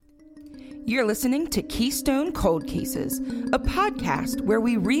You're listening to Keystone Cold Cases, a podcast where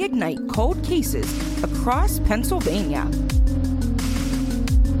we reignite cold cases across Pennsylvania.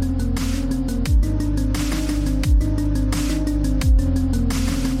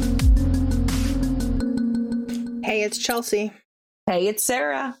 Hey, it's Chelsea. Hey, it's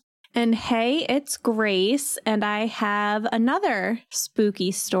Sarah. And hey, it's Grace, and I have another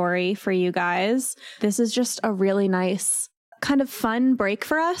spooky story for you guys. This is just a really nice, kind of fun break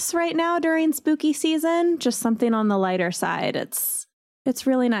for us right now during spooky season. Just something on the lighter side. It's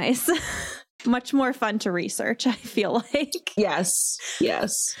really nice. Much more fun to research, I feel like. Yes.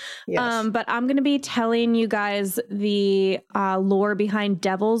 But I'm going to be telling you guys the lore behind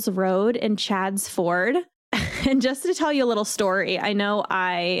Devil's Road in Chadds Ford. And just to tell you a little story, I know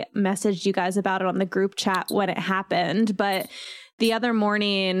I messaged you guys about it on the group chat when it happened, but the other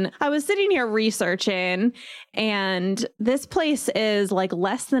morning I was sitting here researching, and this place is like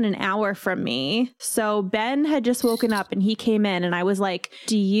less than an hour from me. So Ben had just woken up and he came in and I was like,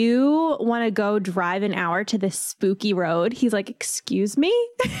 do you want to go drive an hour to this spooky road? He's like, excuse me?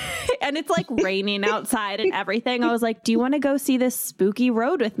 And it's like raining outside and everything. I was like, do you want to go see this spooky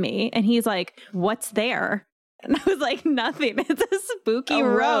road with me? And he's like, what's there? And I was like, nothing. It's a spooky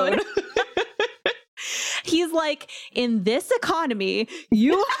road. He's like, in this economy,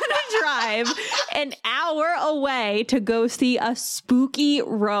 you want to drive an hour away to go see a spooky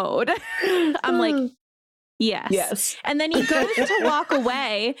road. I'm like, yes. And then he goes to walk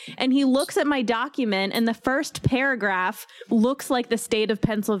away and he looks at my document and the first paragraph looks like the state of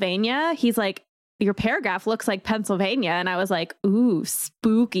Pennsylvania. He's like, your paragraph looks like Pennsylvania. And I was like, ooh,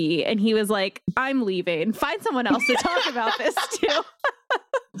 spooky. And he was like, I'm leaving. Find someone else to talk about this too.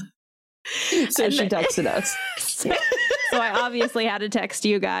 So she texted us. So I obviously had to text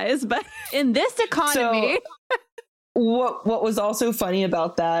you guys. But in this economy... What was also funny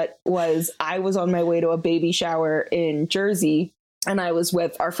about that was I was on my way to a baby shower in Jersey, and I was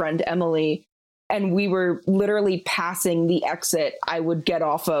with our friend Emily, and we were literally passing the exit I would get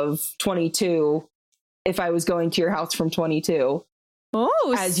off of 22 if I was going to your house from 22.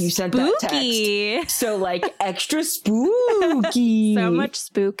 Oh, as you sent spooky. That text. So like extra spooky. So much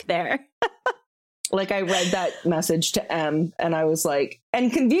spook there. Like I read that message to Em and I was like,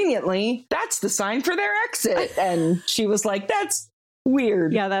 and conveniently, that's the sign for their exit. And she was like, that's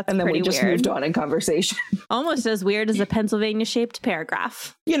weird. Yeah, that's and then pretty we just weird. moved on in conversation. Almost as weird as a Pennsylvania shaped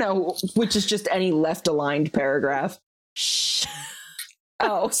paragraph. You know, which is just any left aligned paragraph. Shh.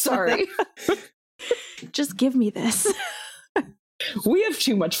 Oh, sorry. Just give me this. We have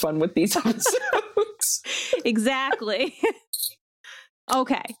too much fun with these episodes. Exactly.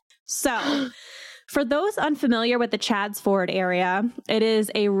 Okay. So, for those unfamiliar with the Chadds Ford area, it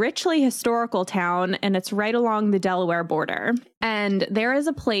is a richly historical town and it's right along the Delaware border. And there is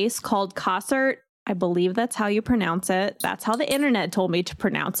a place called Cossart. I believe that's how you pronounce it. That's how the internet told me to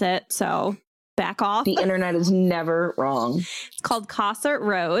pronounce it. So back off. The internet is never wrong. It's called Cossart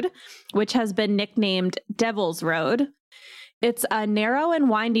Road, which has been nicknamed Devil's Road. It's a narrow and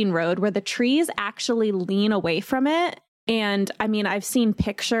winding road where the trees actually lean away from it. And I mean, I've seen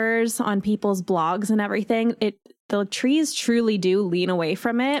pictures on people's blogs and everything. The trees truly do lean away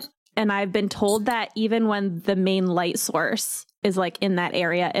from it. And I've been told that even when the main light source is like in that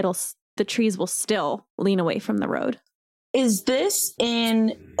area, the trees will still lean away from the road. Is this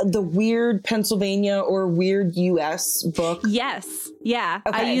in the Weird Pennsylvania or Weird US book? Yes. Yeah.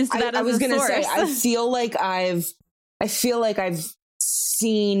 Okay. I used that as I was a gonna source. say, I feel like I've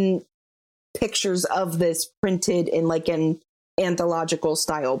seen pictures of this printed in like an anthological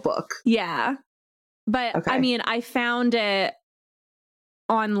style book. Yeah. But okay. I mean, I found it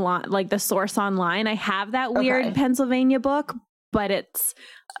online, like the source online. I have that weird Pennsylvania book, but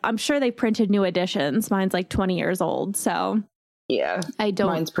I'm sure they printed new editions. Mine's like 20 years old. So yeah,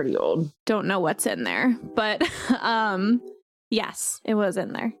 mine's pretty old. Don't know what's in there, but yes, it was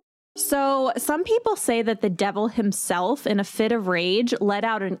in there. So some people say that the devil himself, in a fit of rage, let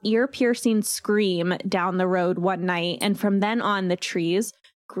out an ear-piercing scream down the road one night, and from then on, the trees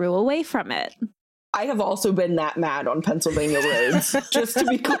grew away from it. I have also been that mad on Pennsylvania roads, just to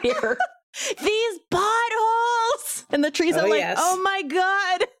be clear. These potholes! And the trees are like, yes. Oh my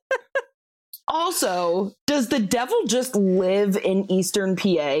God! Also, does the devil just live in Eastern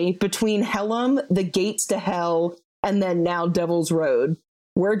PA between Hellam, the gates to hell, and then now Devil's Road?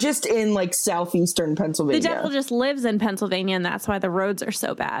 We're just in like southeastern Pennsylvania. The devil just lives in Pennsylvania, and that's why the roads are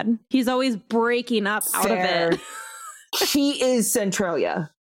so bad. He's always breaking up out of it. He is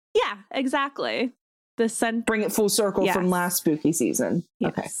Centralia. Yeah, exactly. Bring it full circle from last spooky season.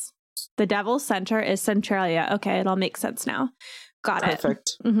 Yes. Okay. The devil's center is Centralia. Okay, it all makes sense now. Got it.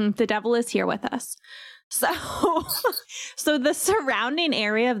 Perfect. Mm-hmm. The devil is here with us. So the surrounding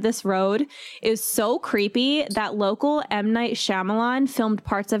area of this road is so creepy that local M. Night Shyamalan filmed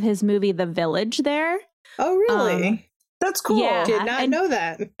parts of his movie The Village there. Oh, really? That's cool. Yeah. Did not know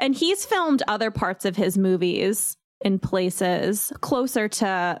that. And he's filmed other parts of his movies in places closer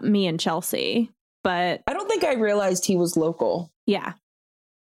to me and Chelsea. But I don't think I realized he was local. yeah.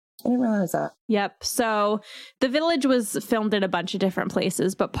 I didn't realize that. Yep. So The Village was filmed in a bunch of different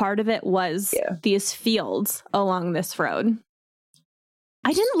places, but part of it was these fields along this road.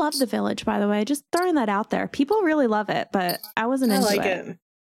 I didn't love The Village, by the way. Just throwing that out there. People really love it, but I wasn't into it.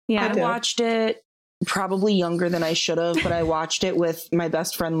 Yeah. I watched it probably younger than I should have, but I watched it with my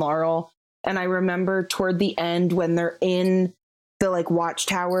best friend Laurel. And I remember toward the end when they're in the like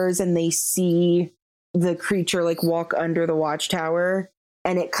watchtowers and they see the creature like walk under the watchtower.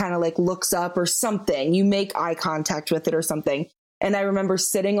 And it kind of like looks up or something. You make eye contact with it or something. And I remember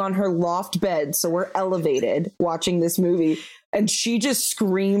sitting on her loft bed. So we're elevated watching this movie. And she just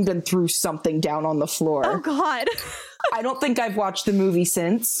screamed and threw something down on the floor. Oh, God. I don't think I've watched the movie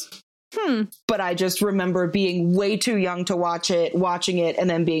since. But I just remember being way too young to watching it, and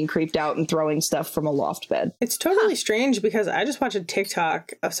then being creeped out and throwing stuff from a loft bed. It's totally strange because I just watched a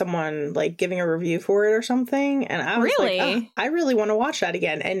TikTok of someone like giving a review for it or something. And I was like, oh, I really want to watch that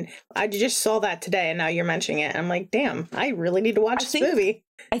again. And I just saw that today and now you're mentioning it. And I'm like, damn, I really need to watch this movie.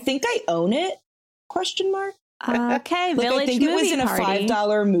 I think I own it. ? Okay, like, Village I think movie it was in party. a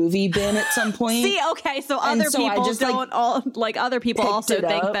 $5 movie bin at some point. See, okay, so other people don't all like other people also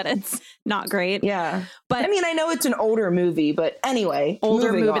think that it's not great. Yeah, but I mean, I know it's an older movie, but anyway,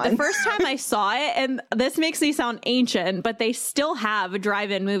 older movie. On. The first time I saw it, and this makes me sound ancient, but they still have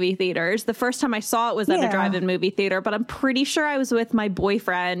drive-in movie theaters. The first time I saw it was at a drive-in movie theater, but I'm pretty sure I was with my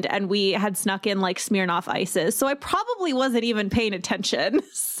boyfriend and we had snuck in like Smirnoff Ices, so I probably wasn't even paying attention.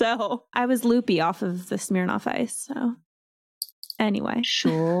 So I was loopy off of the Smirnoff Ice. So anyway,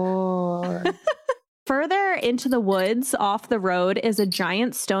 sure. Further into the woods off the road is a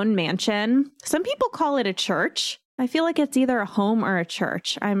giant stone mansion. Some people call it a church. I feel like it's either a home or a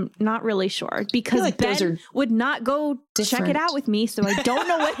church. I'm not really sure because like Ben would not go check it out with me, so I don't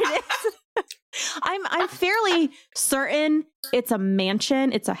know what it is. I'm fairly certain it's a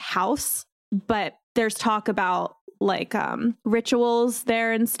mansion, it's a house, but there's talk about like rituals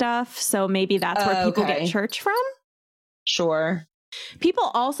there and stuff, so maybe that's where people get church from. Sure. People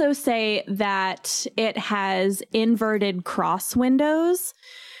also say that it has inverted cross windows,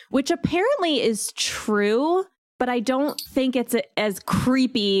 which apparently is true, but I don't think it's as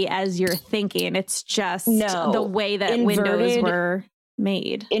creepy as you're thinking. It's just the way that windows were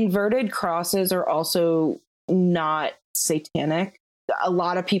made. Inverted crosses are also not satanic. A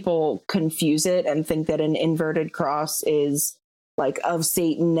lot of people confuse it and think that an inverted cross is like of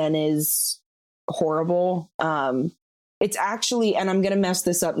Satan and is horrible. It's actually, and I'm going to mess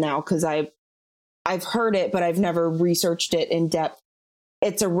this up now because I've heard it, but I've never researched it in depth.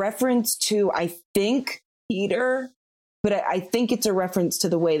 It's a reference to, I think, Peter, but I think it's a reference to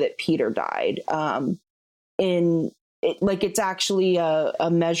the way that Peter died. It's actually a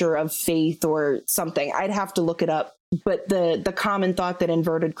measure of faith or something. I'd have to look it up. But the common thought that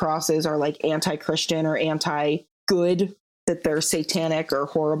inverted crosses are like anti-Christian or anti-good, that they're satanic or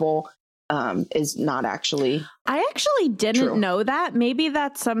horrible, is not actually. I actually didn't know that. Maybe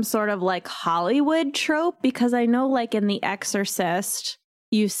that's some sort of like Hollywood trope, because I know like in The Exorcist,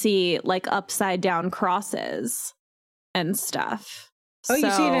 you see like upside down crosses and stuff. Oh,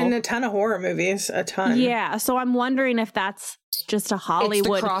 you see it in a ton of horror movies, a ton. Yeah, so I'm wondering if that's just a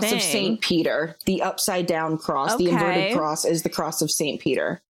Hollywood it's the cross thing. of St. Peter, the upside down cross. Okay. The inverted cross is the cross of St.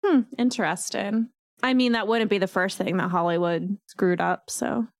 Peter. Interesting. I mean, that wouldn't be the first thing that Hollywood screwed up,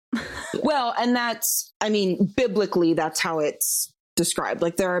 so. Well, and that's, I mean, biblically, that's how it's described.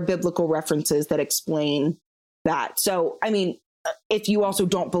 Like, there are biblical references that explain that. So, I mean, if you also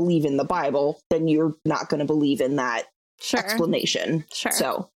don't believe in the Bible, then you're not going to believe in that explanation. Sure.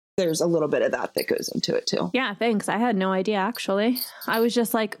 So there's a little bit of that goes into it too. Yeah, thanks. I had no idea, actually. I was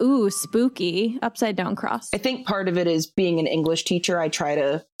just like, ooh, spooky, upside down cross. I think part of it is being an English teacher. I try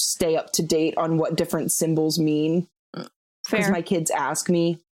to stay up to date on what different symbols mean. Because my kids ask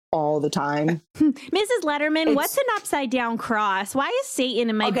me all the time. Mrs. Letterman, what's an upside down cross? Why is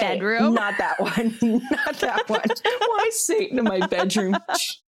Satan in my bedroom? Not that one. Not that one. Why is Satan in my bedroom?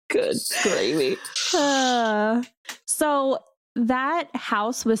 Good gravy. So that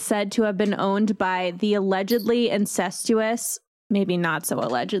house was said to have been owned by the allegedly incestuous, maybe not so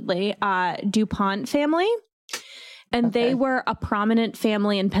allegedly, DuPont family. And they were a prominent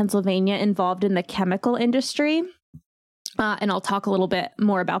family in Pennsylvania involved in the chemical industry. and I'll talk a little bit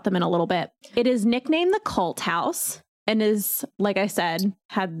more about them in a little bit. It is nicknamed the Cult House and is, like I said,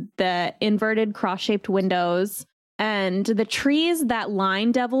 had the inverted cross-shaped windows. And the trees that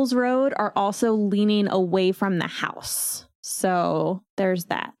line Devil's Road are also leaning away from the house. So there's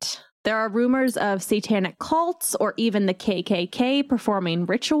that. There are rumors of satanic cults or even the KKK performing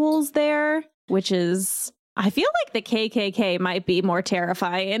rituals there, which is, I feel like the KKK might be more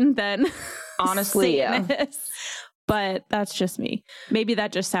terrifying than honestly, yeah. But that's just me. Maybe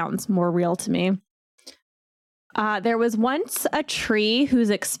that just sounds more real to me. There was once a tree whose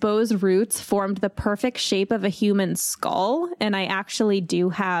exposed roots formed the perfect shape of a human skull. And I actually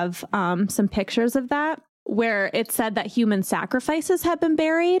do have some pictures of that, where it said that human sacrifices have been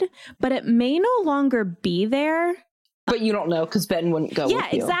buried, but it may no longer be there. But you don't know because Ben wouldn't go with you. Yeah,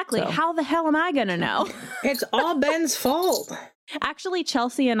 exactly. So. How the hell am I going to know? It's all Ben's fault. Actually,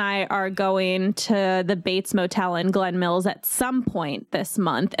 Chelsea and I are going to the Bates Motel in Glen Mills at some point this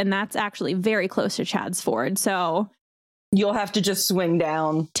month, and that's actually very close to Chadds Ford. So you'll have to just swing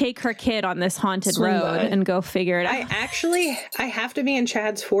down. Take her kid on this haunted road and go figure it out. I have to be in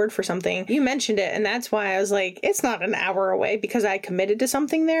Chadds Ford for something. You mentioned it, and that's why I was like, it's not an hour away because I committed to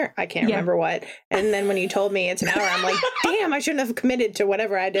something there. I can't remember what. And then when you told me it's an hour, I'm like, damn, I shouldn't have committed to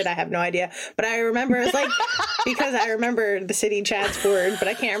whatever I did. I have no idea. But I remember it was like, because I remember the city Chadds Ford, but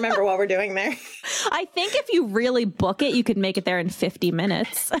I can't remember what we're doing there. I think if you really book it, you could make it there in 50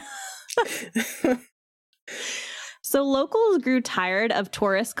 minutes. So locals grew tired of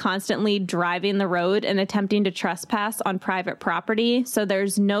tourists constantly driving the road and attempting to trespass on private property. So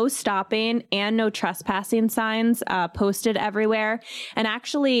there's no stopping and no trespassing signs posted everywhere. And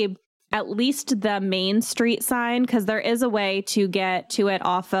actually, at least the main street sign, because there is a way to get to it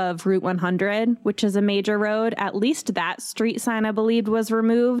off of Route 100, which is a major road. At least that street sign, I believed, was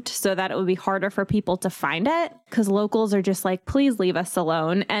removed so that it would be harder for people to find it, because locals are just like, please leave us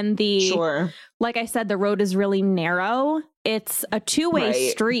alone. And like I said, the road is really narrow. It's a two-way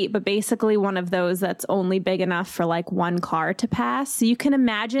street, but basically one of those that's only big enough for like one car to pass. So you can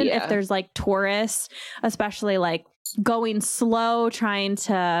imagine if there's like tourists, especially like going slow, trying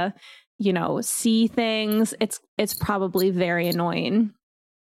to, you know, see things, it's probably very annoying.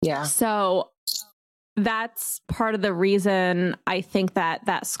 Yeah. So that's part of the reason I think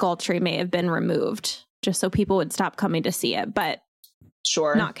that skull tree may have been removed, just so people would stop coming to see it, but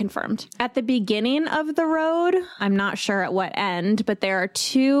not confirmed. At the beginning of the road, I'm not sure at what end, but there are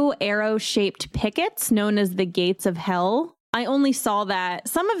 2 arrow-shaped pickets known as the Gates of Hell. I only saw that.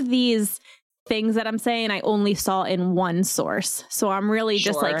 Some of these things that I'm saying I only saw in one source. So I'm really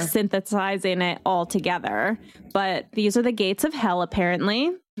just like synthesizing it all together. But these are the Gates of Hell,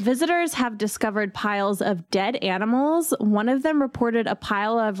 apparently. Visitors have discovered piles of dead animals. One of them reported a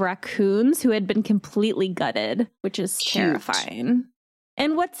pile of raccoons who had been completely gutted, which is terrifying.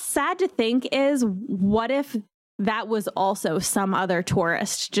 And what's sad to think is, what if that was also some other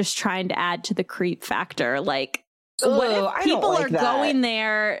tourist just trying to add to the creep factor? Like, what if people are going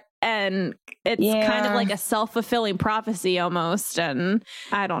there and it's kind of like a self-fulfilling prophecy almost, and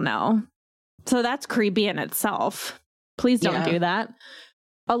I don't know. So that's creepy in itself. Please don't do that.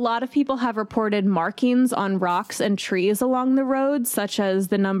 A lot of people have reported markings on rocks and trees along the road, such as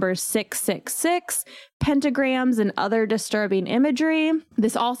the number 666, pentagrams, and other disturbing imagery.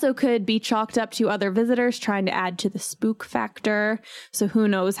 This also could be chalked up to other visitors trying to add to the spook factor. So who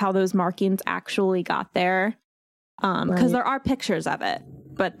knows how those markings actually got there? Because there are pictures of it.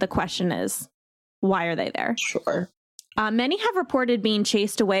 But the question is, why are they there? Sure. Many have reported being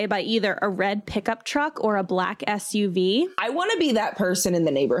chased away by either a red pickup truck or a black SUV. I want to be that person in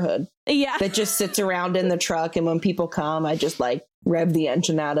the neighborhood. Yeah. That just sits around in the truck, and when people come, I just like rev the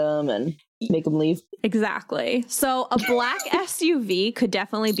engine at them and make them leave. Exactly. So a black SUV could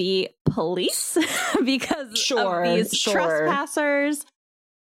definitely be police because of these trespassers.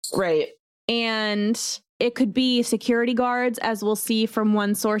 Right. And it could be security guards, as we'll see from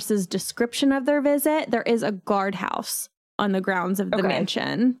one source's description of their visit. There is a guardhouse on the grounds of the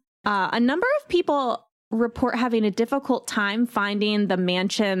mansion. A number of people report having a difficult time finding the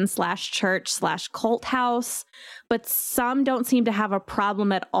mansion/church/cult house, but some don't seem to have a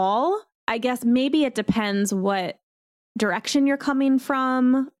problem at all. I guess maybe it depends what direction you're coming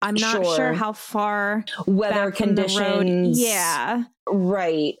from. I'm not sure how far weather conditions. Yeah.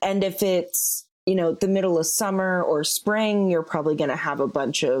 Right. And if it's, you know, the middle of summer or spring, you're probably going to have a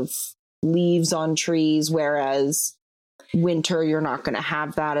bunch of leaves on trees, whereas winter, you're not going to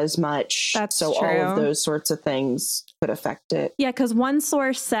have that as much. That's so true. All of those sorts of things could affect it. Yeah, because one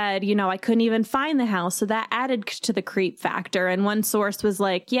source said, I couldn't even find the house. So that added to the creep factor. And one source was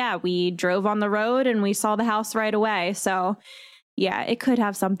like, yeah, we drove on the road and we saw the house right away. So yeah, it could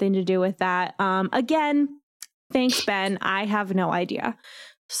have something to do with that. Again, thanks, Ben. I have no idea.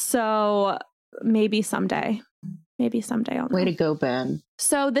 So maybe someday. I'll know. Way to go, Ben.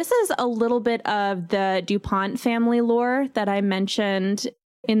 So this is a little bit of the DuPont family lore that I mentioned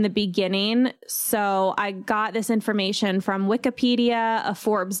in the beginning. So I got this information from Wikipedia, a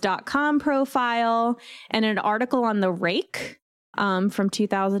Forbes.com profile, and an article on the Rake from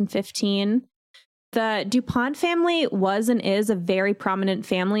 2015. The DuPont family was and is a very prominent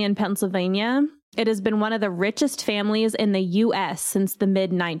family in Pennsylvania. It has been one of the richest families in the U.S. since the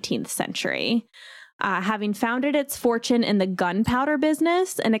mid-19th century. Having founded its fortune in the gunpowder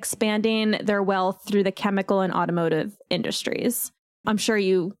business and expanding their wealth through the chemical and automotive industries. I'm sure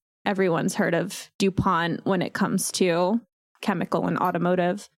everyone's heard of DuPont when it comes to chemical and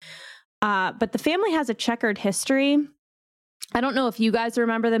automotive. But the family has a checkered history. I don't know if you guys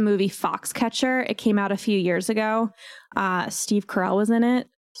remember the movie Foxcatcher. It came out a few years ago. Steve Carell was in it.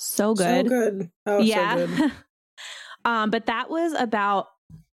 So good. So good. Oh, yeah. So good. But that was about,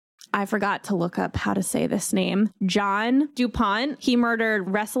 I forgot to look up how to say this name. John DuPont. He murdered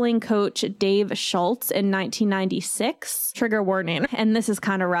wrestling coach Dave Schultz in 1996. Trigger warning. And this is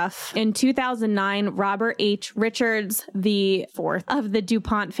kind of rough. In 2009, Robert H. Richards, the fourth of the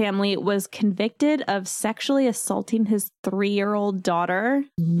DuPont family, was convicted of sexually assaulting his 3-year-old daughter.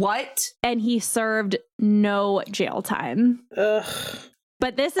 What? And he served no jail time. Ugh.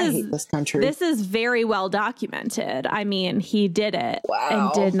 But this is very well documented. I mean, he did it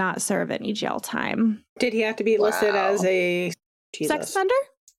and did not serve any jail time. Did he have to be listed as a sex offender?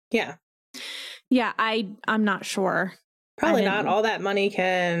 Yeah. Yeah, I'm not sure. Probably not. All that money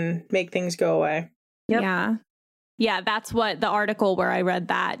can make things go away. Yep. Yeah. Yeah, that's what the article where I read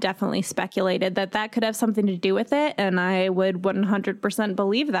that definitely speculated that could have something to do with it. And I would 100%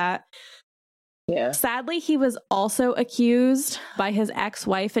 believe that. Yeah. Sadly, he was also accused by his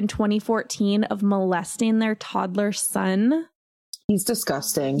ex-wife in 2014 of molesting their toddler son. He's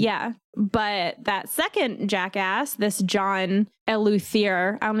disgusting. Yeah. But that second jackass, this John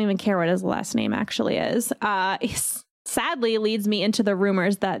Eleuthère, I don't even care what his last name actually is, sadly leads me into the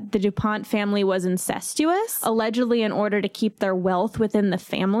rumors that the DuPont family was incestuous, allegedly in order to keep their wealth within the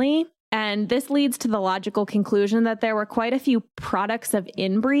family. And this leads to the logical conclusion that there were quite a few products of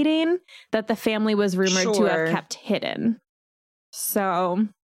inbreeding that the family was rumored to have kept hidden. So,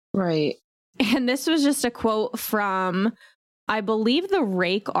 right. And this was just a quote from, I believe, the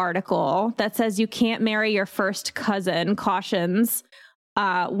Rake article that says you can't marry your first cousin, cautions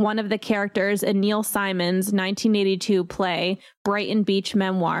one of the characters in Neil Simon's 1982 play, Brighton Beach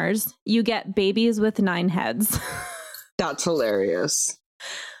Memoirs. You get babies with 9 heads. That's hilarious.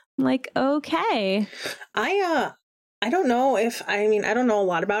 Like, okay. I don't know I don't know a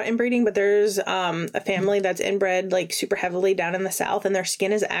lot about inbreeding, but there's a family that's inbred like super heavily down in the South, and their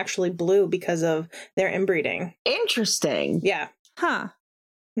skin is actually blue because of their inbreeding. Interesting. Yeah. Huh.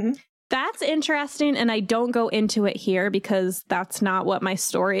 Mm-hmm. That's interesting, and I don't go into it here because that's not what my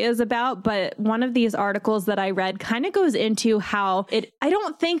story is about, but one of these articles that I read kind of goes into how I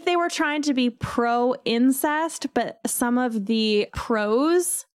don't think they were trying to be pro-incest, but some of the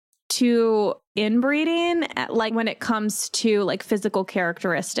pros to inbreeding, like when it comes to like physical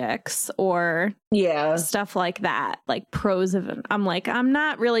characteristics or stuff like that, like pros of it. I'm like, I'm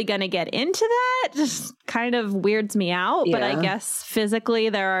not really going to get into that. Just kind of weirds me out. Yeah. But I guess physically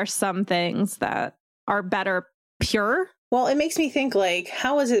there are some things that are better pure. Well, it makes me think like,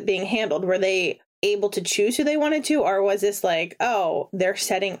 how was it being handled? Were they able to choose who they wanted to? Or was this like, oh, they're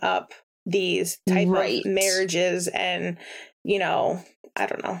setting up these type of marriages and, I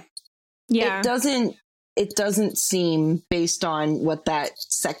don't know. Yeah. It doesn't seem, based on what that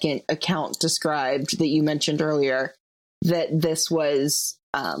second account described that you mentioned earlier, that this was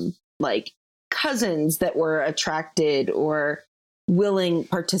like cousins that were attracted or willing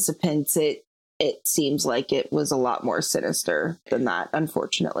participants. It seems like it was a lot more sinister than that,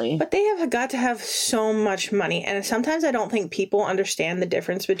 unfortunately. But they have got to have so much money. And sometimes I don't think people understand the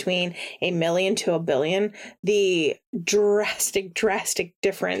difference between $1 million to $1 billion. The drastic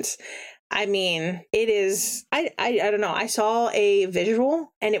difference. I mean, it is, I don't know. I saw a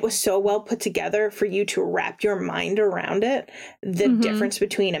visual and it was so well put together for you to wrap your mind around it. The difference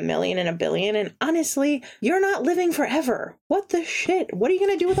between $1 million and $1 billion. And honestly, you're not living forever. What the shit? What are you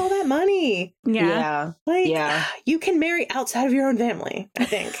going to do with all that money? Yeah. You can marry outside of your own family, I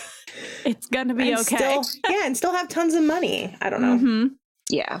think. It's gonna be okay. And still have tons of money. I don't know. Mm-hmm.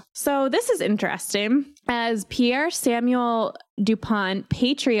 Yeah. So this is interesting. As Pierre Samuel Dupont,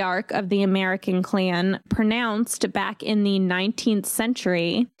 patriarch of the American clan, pronounced back in the 19th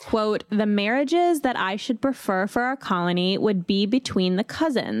century, quote, "The marriages that I should prefer for our colony would be between the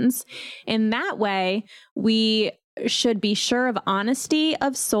cousins. In that way, we should be sure of honesty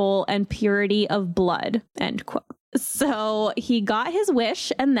of soul and purity of blood," end quote. So he got his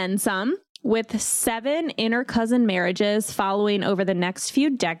wish and then some, with 7 inter-cousin marriages following over the next few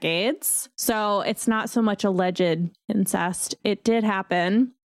decades. So it's not so much alleged incest. It did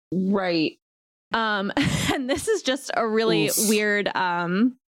happen. Right. And this is just a really weird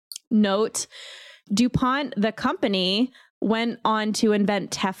note. DuPont, the company, went on to invent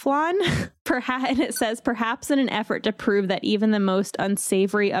Teflon, and it says, perhaps in an effort to prove that even the most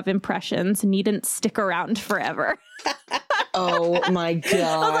unsavory of impressions needn't stick around forever. Oh my gosh.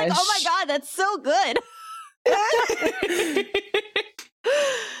 I was like, oh my God, that's so good.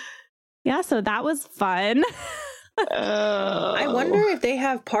 Yeah, so that was fun. I wonder if they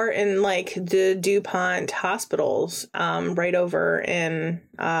have part in like the DuPont hospitals right over in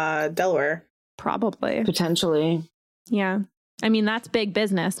Delaware. Probably. Potentially. Yeah. I mean, that's big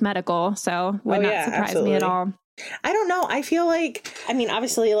business, medical, so would not surprise me at all. I don't know. I feel like, I mean,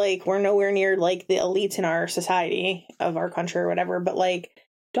 obviously, like, we're nowhere near, like, the elites in our society of our country or whatever, but, like,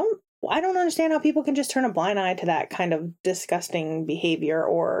 I don't understand how people can just turn a blind eye to that kind of disgusting behavior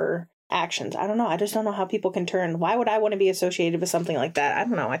or actions. I don't know. I just don't know how people can turn. Why would I want to be associated with something like that? I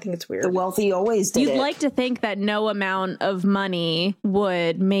don't know. I think it's weird. The wealthy always did You'd like to think that no amount of money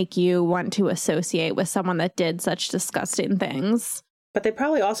would make you want to associate with someone that did such disgusting things. But they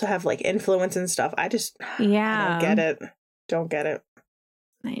probably also have like influence and stuff. I don't get it. Don't get it.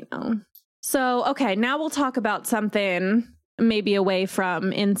 I know. So, okay, now we'll talk about something maybe away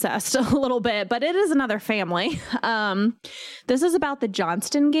from incest a little bit, but it is another family. This is about the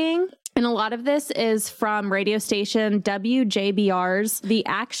Johnston gang. And a lot of this is from radio station WJBR's The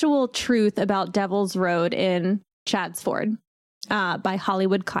Actual Truth About Devil's Road in Chadds Ford by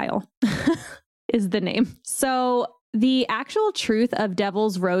Hollywood Kyle is the name. So the actual truth of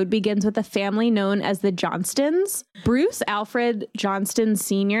Devil's Road begins with a family known as the Johnstons. Bruce Alfred Johnston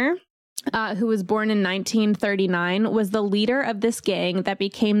Sr., who was born in 1939, was the leader of this gang that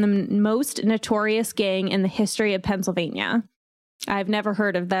became the most notorious gang in the history of Pennsylvania. I've never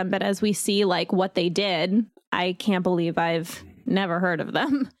heard of them, but as we see like what they did, I can't believe I've never heard of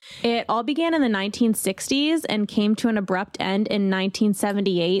them. It all began in the 1960s and came to an abrupt end in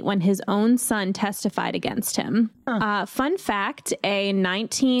 1978 when his own son testified against him. Fun fact, a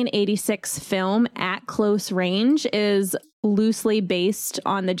 1986 film, At Close Range, is loosely based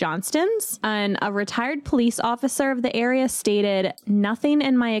on the Johnstons, and a retired police officer of the area stated, "Nothing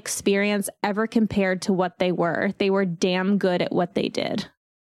in my experience ever compared to what they were. They were damn good at what they did."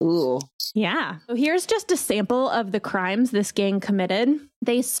 Ooh. Yeah. So here's just a sample of the crimes this gang committed.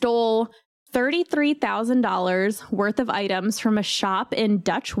 They stole $33,000 worth of items from a shop in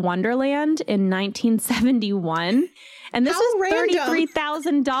Dutch Wonderland in 1971. And this was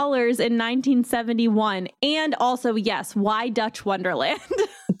 $33,000 in 1971. And also, yes, why Dutch Wonderland?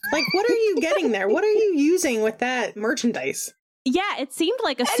 Like, what are you getting there? What are you using with that merchandise? Yeah, it seemed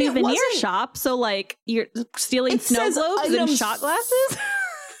like a souvenir shop. So, like, you're stealing snow globes and shot glasses?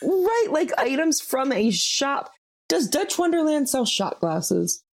 Right, like items from a shop. Does Dutch Wonderland sell shot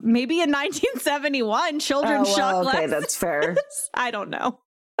glasses? Maybe in 1971, children's shot glasses. Okay, that's fair. I don't know.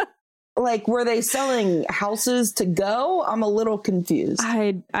 Like, were they selling houses to go? I'm a little confused.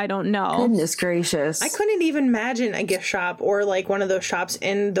 I don't know. Goodness gracious. I couldn't even imagine a gift shop or like one of those shops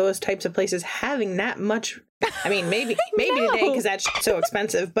in those types of places having that much. I mean, maybe today because that's so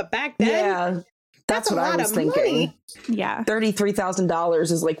expensive, but back then, yeah, that's what I was thinking. Money. Yeah,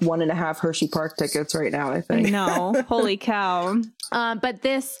 $33,000 is like 1.5 Hershey Park tickets right now, I think. No, holy cow! But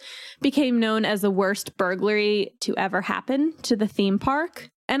this became known as the worst burglary to ever happen to the theme park.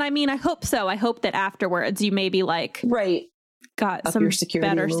 And I mean, I hope so. I hope that afterwards you maybe like got up some security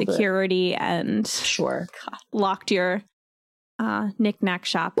better security and locked your knick-knack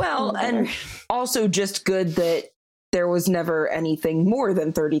shop. Well, and also just good that there was never anything more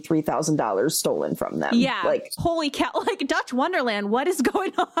than $33,000 stolen from them. Yeah, like holy cow! Like Dutch Wonderland, what is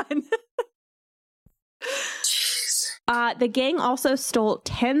going on? The gang also stole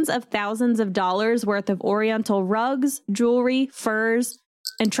tens of thousands of dollars worth of Oriental rugs, jewelry, furs,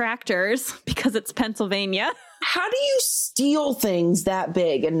 and tractors because it's Pennsylvania. How do you steal things that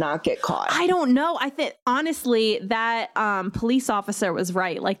big and not get caught? I don't know. I think, honestly, that police officer was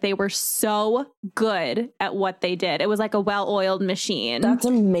right. Like, they were so good at what they did. It was like a well-oiled machine. That's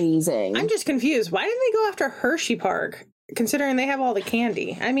amazing. I'm just confused. Why didn't they go after Hershey Park, considering they have all the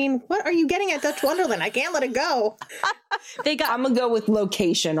candy? I mean, what are you getting at Dutch Wonderland? I can't let it go. I'm going to go with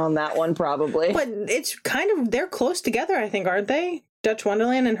location on that one, probably. But it's kind of, they're close together, I think, aren't they? Dutch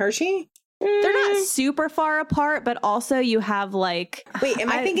Wonderland and Hershey? They're not super far apart, but also you have like... Wait,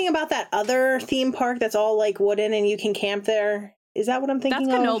 am I thinking about that other theme park that's all like wooden and you can camp there? Is that what I'm thinking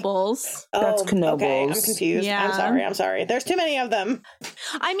That's of? Knoebels. Oh, that's Knoebels. Okay, I'm confused. Yeah. I'm sorry. There's too many of them.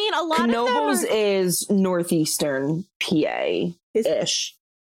 I mean, a lot Knoebels of them is northeastern PA-ish.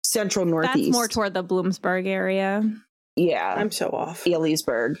 Central northeast. That's more toward the Bloomsburg area. Yeah. I'm so off.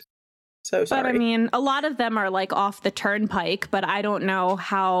 Ellisburg. So sorry. But I mean, a lot of them are like off the turnpike, but I don't know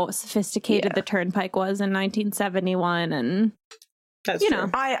how sophisticated the turnpike was in 1971. And that's you true. know,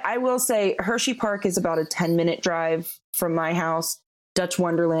 I will say Hershey Park is about a 10-minute drive from my house. Dutch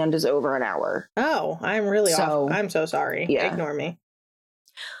Wonderland is over an hour. Oh, I'm really off. I'm so sorry. Yeah. Ignore me.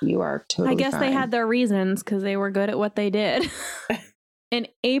 You are totally I guess fine. they had their reasons because they were good at what they did. In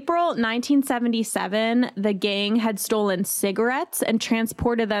April 1977, the gang had stolen cigarettes and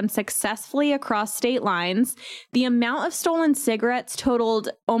transported them successfully across state lines. The amount of stolen cigarettes totaled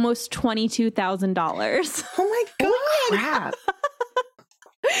almost $22,000. Oh my God. Crap.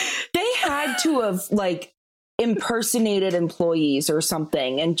 They had to have like impersonated employees or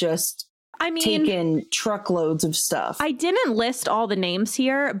something and just taken truckloads of stuff. I didn't list all the names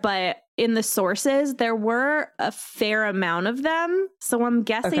here, but in the sources, there were a fair amount of them. So I'm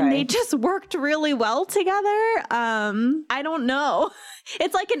guessing they just worked really well together. I don't know.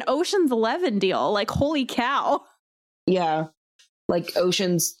 It's like an Ocean's 11 deal. Like, holy cow. Yeah. Like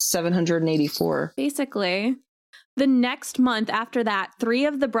Ocean's 784. Basically. The next month after that, 3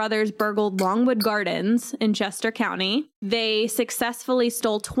 of the brothers burgled Longwood Gardens in Chester County. They successfully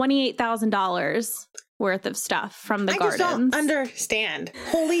stole $28,000 worth of stuff from the gardens. I just don't understand.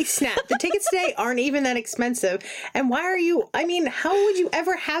 Holy snap. The tickets today aren't even that expensive. And why are you, I mean, how would you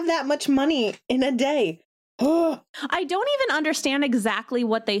ever have that much money in a day? I don't even understand exactly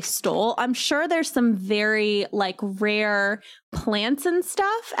what they stole. I'm sure there's some very like rare plants and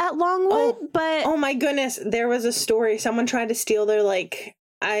stuff at Longwood, but oh my goodness, there was a story. Someone tried to steal their like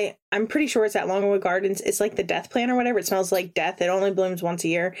I'm pretty sure it's at Longwood Gardens. It's like the death plant or whatever. It smells like death. It only blooms once a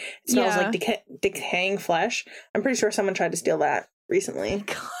year. It smells like decaying flesh. I'm pretty sure someone tried to steal that recently.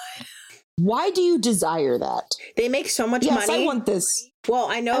 God. Why do you desire that? They make so much money. Yes, I want this. Well,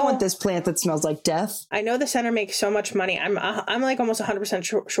 I want this plant that smells like death. I know the center makes so much money. I'm like almost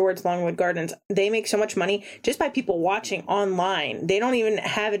 100% sure it's Longwood Gardens. They make so much money just by people watching online. They don't even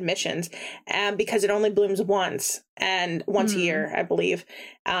have admissions because it only blooms once a year, I believe.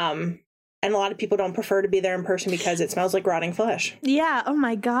 And a lot of people don't prefer to be there in person because it smells like rotting flesh. Yeah. Oh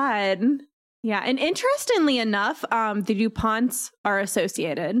my God. Yeah. And interestingly enough, the DuPonts are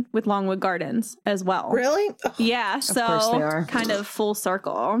associated with Longwood Gardens as well. Really? Yeah. Of course they are. Kind of full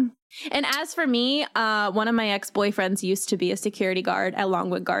circle. And as for me, one of my ex-boyfriends used to be a security guard at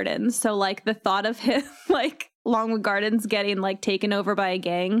Longwood Gardens. So like the thought of him, like Longwood Gardens getting like taken over by a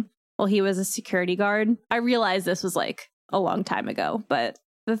gang while he was a security guard. I realized this was like a long time ago, but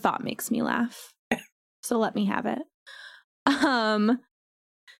the thought makes me laugh. So let me have it.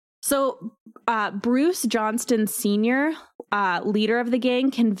 So Bruce Johnston Sr., leader of the gang,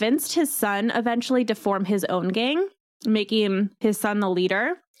 convinced his son eventually to form his own gang, making his son the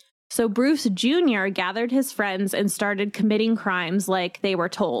leader. So Bruce Jr. gathered his friends and started committing crimes like they were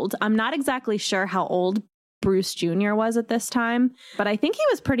told. I'm not exactly sure how old Bruce Jr. was at this time, but I think he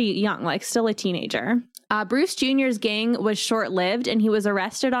was pretty young, like still a teenager. Bruce Jr.'s gang was short-lived, and he was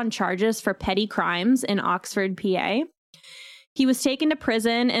arrested on charges for petty crimes in Oxford, PA. He was taken to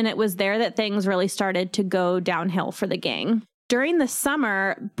prison, and it was there that things really started to go downhill for the gang. During the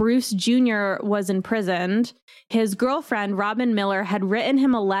summer, Bruce Jr. was imprisoned. His girlfriend, Robin Miller, had written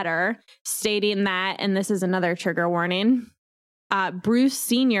him a letter stating that, and this is another trigger warning, Bruce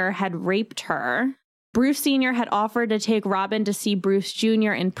Sr. had raped her. Bruce Sr. had offered to take Robin to see Bruce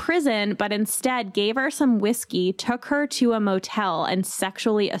Jr. in prison, but instead gave her some whiskey, took her to a motel, and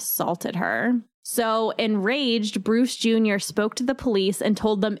sexually assaulted her. So enraged, Bruce Jr. spoke to the police and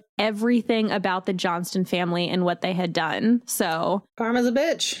told them everything about the Johnston family and what they had done. So karma's a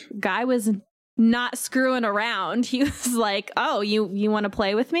bitch. Guy was not screwing around. He was like, oh, you want to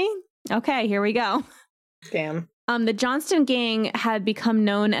play with me? Okay, here we go. Damn. The Johnston gang had become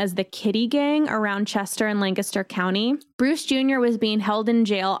known as the Kitty Gang around Chester and Lancaster County. Bruce Jr. was being held in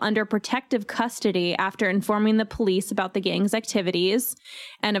jail under protective custody after informing the police about the gang's activities.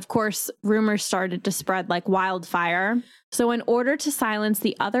 And of course, rumors started to spread like wildfire. So in order to silence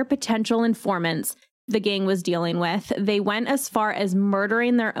the other potential informants the gang was dealing with, they went as far as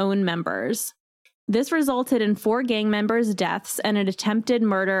murdering their own members. This resulted in 4 gang members' deaths and an attempted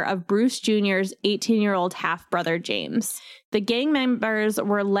murder of Bruce Jr.'s 18-year-old half-brother, James. The gang members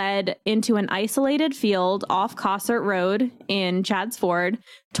were led into an isolated field off Cossert Road in Chadds Ford,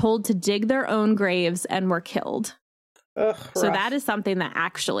 told to dig their own graves, and were killed. Ugh, so rough. that is something that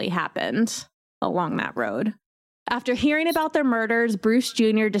actually happened along that road. After hearing about their murders, Bruce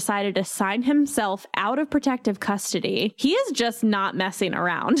Jr. decided to sign himself out of protective custody. He is just not messing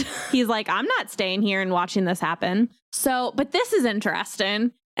around. He's like, I'm not staying here and watching this happen. So, but this is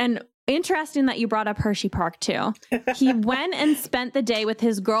interesting. And interesting that you brought up Hershey Park, too. He went and spent the day with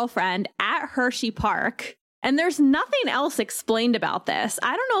his girlfriend at Hershey Park. And there's nothing else explained about this.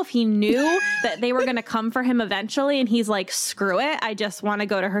 I don't know if he knew that they were going to come for him eventually. And he's like, screw it. I just want to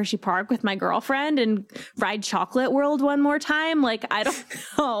go to Hershey Park with my girlfriend and ride Chocolate World one more time. Like, I don't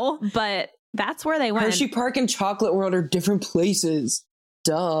know. But that's where they went. Hershey Park and Chocolate World are different places.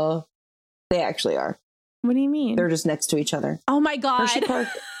 Duh. They actually are. What do you mean? They're just next to each other. Oh, my God.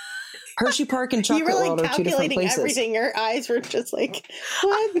 Hershey Park and Chocolate World are two different places. Everything. Your eyes were just like,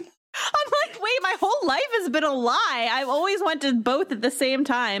 what? I'm like, wait, my whole life has been a lie. I've always went to both at the same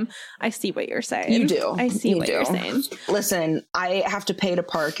time. I see what you're saying. You do. I see what you're saying. Listen, I have to pay to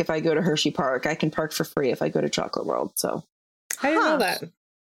park if I go to Hershey Park. I can park for free if I go to Chocolate World. So I didn't know that.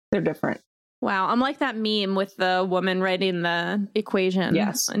 They're different. Wow. I'm like that meme with the woman writing the equation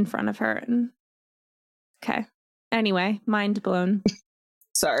in front of her. Okay. Anyway, mind blown.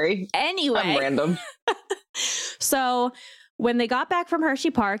 Sorry. Anyway. I'm random. So when they got back from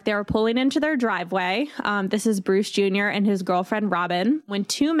Hershey Park, they were pulling into their driveway. This is Bruce Jr. and his girlfriend, Robin, when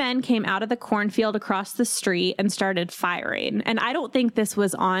 2 men came out of the cornfield across the street and started firing. And I don't think this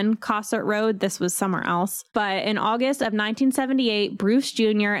was on Cossert Road. This was somewhere else. But in August of 1978, Bruce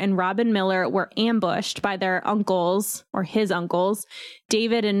Jr. and Robin Miller were ambushed by their uncles, or his uncles,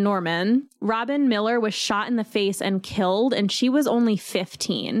 David and Norman. Robin Miller was shot in the face and killed, and she was only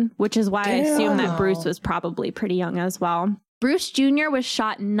 15, which is why I assume that Bruce was probably pretty young as well. Bruce Jr. was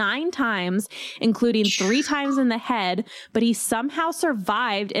shot 9 times, including 3 times in the head, but he somehow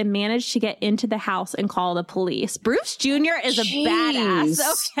survived and managed to get into the house and call the police. Bruce Jr. is a badass.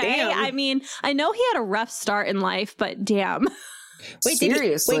 Okay. Damn. I mean, I know he had a rough start in life, but damn. Wait,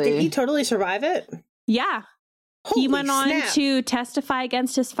 seriously? Did he totally survive it? Yeah. Holy he went on snap. to testify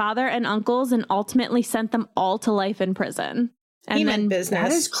against his father and uncles and ultimately sent them all to life in prison. And he then meant business.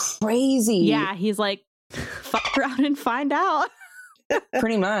 That is crazy. Yeah, he's like, fuck around and find out.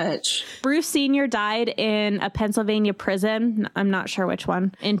 Pretty much. Bruce Sr. died in a Pennsylvania prison, I'm not sure which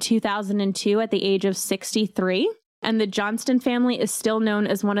one, in 2002 at the age of 63. And the Johnston family is still known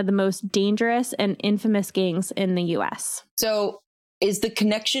as one of the most dangerous and infamous gangs in the U.S. So is the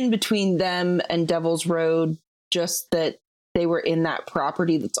connection between them and Devil's Road just that they were in that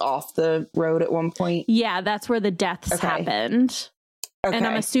property that's off the road at one point? Yeah, that's where the deaths happened. Okay. And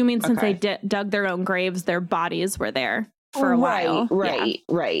I'm assuming since they dug their own graves, their bodies were there for a while. Right.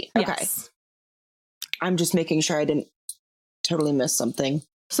 Okay. Yes. I'm just making sure I didn't totally miss something.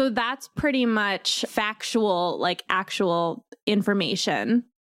 So that's pretty much factual, like actual information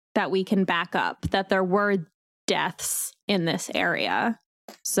that we can back up, that there were deaths in this area.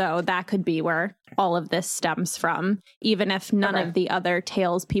 So that could be where all of this stems from, even if none of the other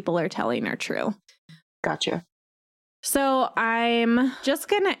tales people are telling are true. Gotcha. So I'm just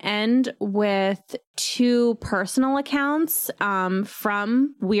going to end with 2 personal accounts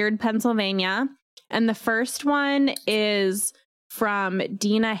from Weird, Pennsylvania. And the first one is from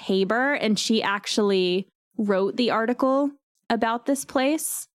Dina Haber, and she actually wrote the article about this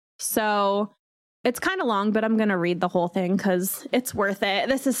place. So it's kind of long, but I'm going to read the whole thing because it's worth it.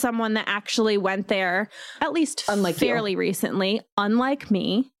 This is someone that actually went there, at least fairly recently, unlike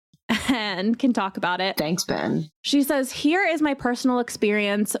me, and can talk about it. Thanks, Ben. She says, here is my personal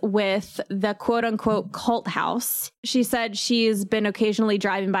experience with the quote unquote cult house. She said she's been occasionally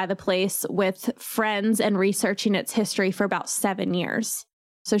driving by the place with friends and researching its history for about 7 years.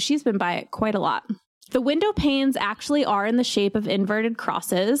 So she's been by it quite a lot. The window panes actually are in the shape of inverted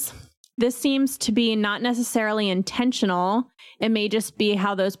crosses. This seems to be not necessarily intentional. It may just be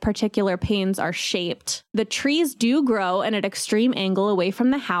how those particular panes are shaped. The trees do grow at an extreme angle away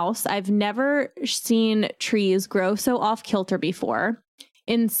from the house. I've never seen trees grow so off kilter before.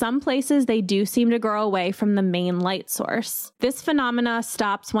 In some places, they do seem to grow away from the main light source. This phenomena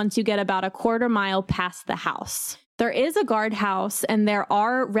stops once you get about a quarter mile past the house. There is a guardhouse and there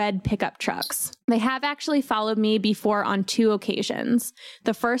are red pickup trucks. They have actually followed me before on 2 occasions.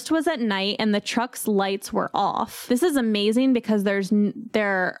 The first was at night and the truck's lights were off. This is amazing because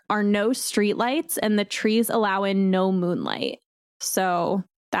there are no street lights and the trees allow in no moonlight. So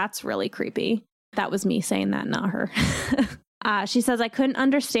that's really creepy. That was me saying that, not her. She says, I couldn't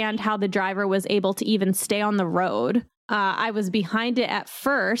understand how the driver was able to even stay on the road. I was behind it at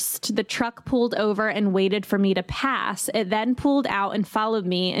first. The truck pulled over and waited for me to pass. It then pulled out and followed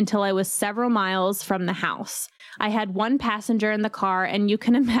me until I was several miles from the house. I had one passenger in the car, and you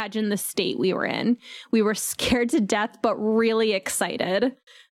can imagine the state we were in. We were scared to death, but really excited,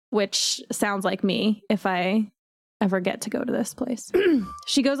 which sounds like me if I ever get to go to this place.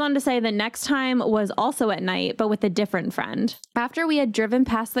 She goes on to say the next time was also at night, but with a different friend. After we had driven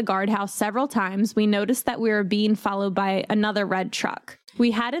past the guardhouse several times, we noticed that we were being followed by another red truck.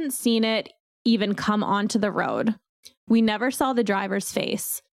 We hadn't seen it even come onto the road. We never saw the driver's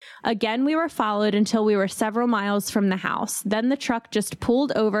face. Again, we were followed until we were several miles from the house. Then the truck just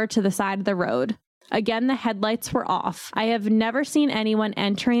pulled over to the side of the road. Again, the headlights were off. I have never seen anyone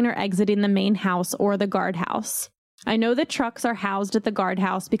entering or exiting the main house or the guardhouse. I know the trucks are housed at the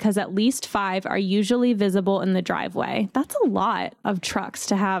guardhouse because at least 5 are usually visible in the driveway. That's a lot of trucks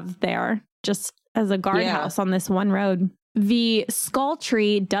to have there just as a guardhouse on this one road. The skull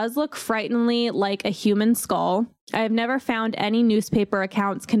tree does look frighteningly like a human skull. I have never found any newspaper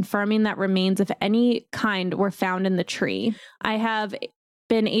accounts confirming that remains of any kind were found in the tree. I have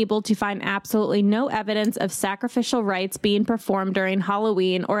been able to find absolutely no evidence of sacrificial rites being performed during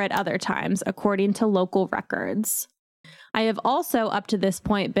Halloween or at other times, according to local records. I have also, up to this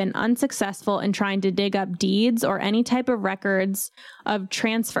point, been unsuccessful in trying to dig up deeds or any type of records of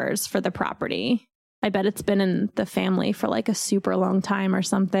transfers for the property. I bet it's been in the family for like a super long time or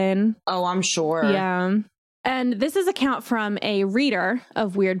something. Oh, I'm sure. Yeah. And this is a count from a reader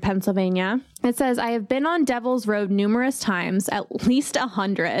of Weird Pennsylvania. It says, I have been on Devil's Road numerous times, at least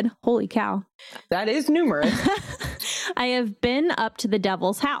 100. Holy cow. That is numerous. I have been up to the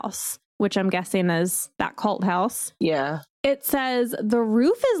Devil's House, which I'm guessing is that cult house. Yeah. It says the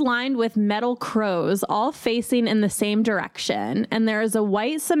roof is lined with metal crows, all facing in the same direction. And there is a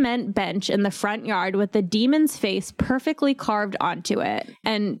white cement bench in the front yard with the demon's face perfectly carved onto it.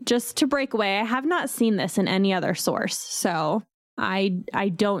 And just to break away, I have not seen this in any other source. So I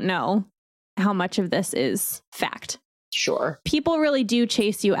don't know how much of this is fact. Sure. People really do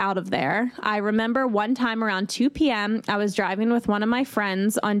chase you out of there. I remember one time around 2 p.m., I was driving with one of my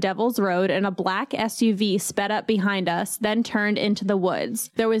friends on Devil's Road and a black SUV sped up behind us, then turned into the woods.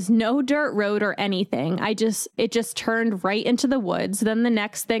 There was no dirt road or anything. It just turned right into the woods. Then the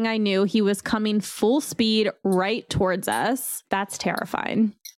next thing I knew, he was coming full speed right towards us. That's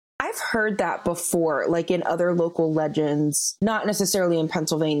terrifying. I've heard that before, like in other local legends, not necessarily in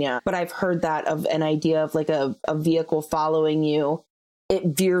Pennsylvania, but I've heard that of an idea of like a vehicle following you.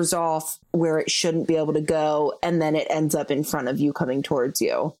 It veers off where it shouldn't be able to go, and then it ends up in front of you coming towards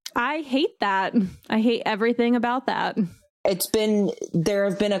you. I hate that. I hate everything about that. There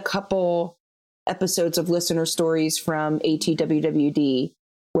have been a couple episodes of listener stories from ATWWD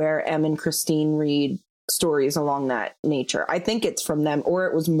where Em and Christine read stories along that nature. I think it's from them, or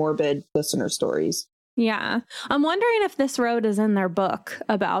it was Morbid listener stories. Yeah. I'm wondering if this road is in their book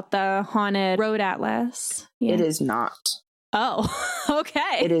about the haunted road atlas. Yeah. It is not. Oh,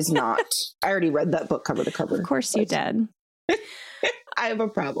 okay. It is not. I already read that book cover to cover. Of course you did. I have a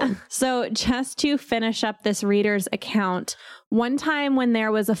problem. So just to finish up this reader's account, one time when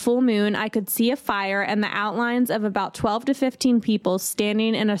there was a full moon, I could see a fire and the outlines of about 12 to 15 people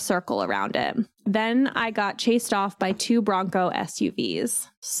standing in a circle around it. Then I got chased off by 2 Bronco SUVs.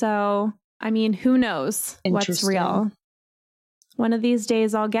 So, I mean, who knows what's real? One of these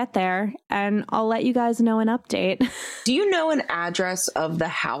days I'll get there and I'll let you guys know an update. Do you know an address of the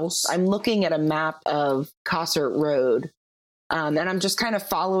house? I'm looking at a map of Cossert Road. And I'm just kind of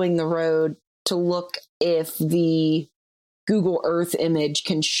following the road to look if the Google Earth image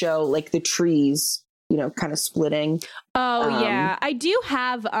can show like the trees, kind of splitting. Oh, yeah. I do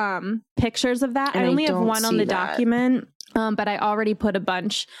have pictures of that. I only have one on the document, but I already put a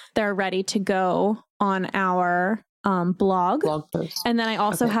bunch that are ready to go on our blog post. And then I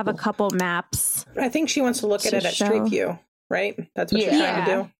also have a couple maps. I think she wants to look at it at Street View, right? That's what she's trying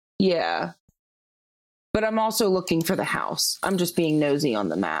to do. Yeah. But I'm also looking for the house. I'm just being nosy on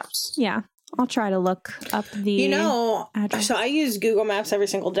the maps. Yeah. I'll try to look up the address. So I use Google Maps every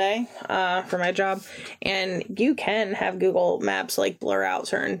single day for my job, and you can have Google Maps like blur out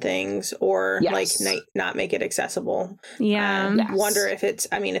certain things or like not make it accessible. Yeah. Wonder if if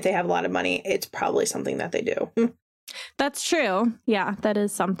they have a lot of money, it's probably something that they do. That's true. Yeah, that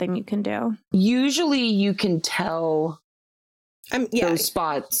is something you can do. Usually you can tell those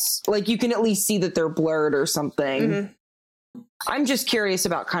spots. Like you can at least see that they're blurred or something. Mm-hmm. I'm just curious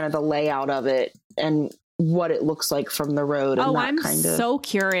about kind of the layout of it and what it looks like from the road. And I'm so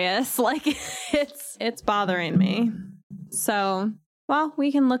curious. Like it's bothering me. So, well,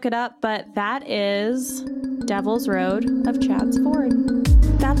 we can look it up, but that is Devil's Road of Chadds Ford.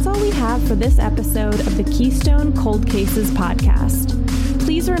 That's all we have for this episode of the Keystone Cold Cases podcast.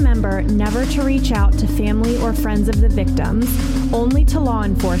 Please remember never to reach out to family or friends of the victims, only to law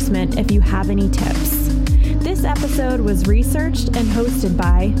enforcement if you have any tips. This episode was researched and hosted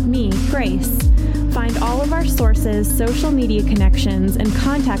by me, Grace. Find all of our sources, social media connections, and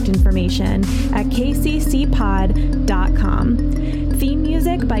contact information at kccpod.com. Theme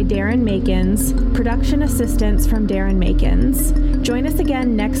music by Darren Makins. Production assistance from Darren Makins. Join us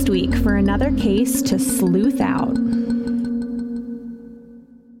again next week for another case to sleuth out.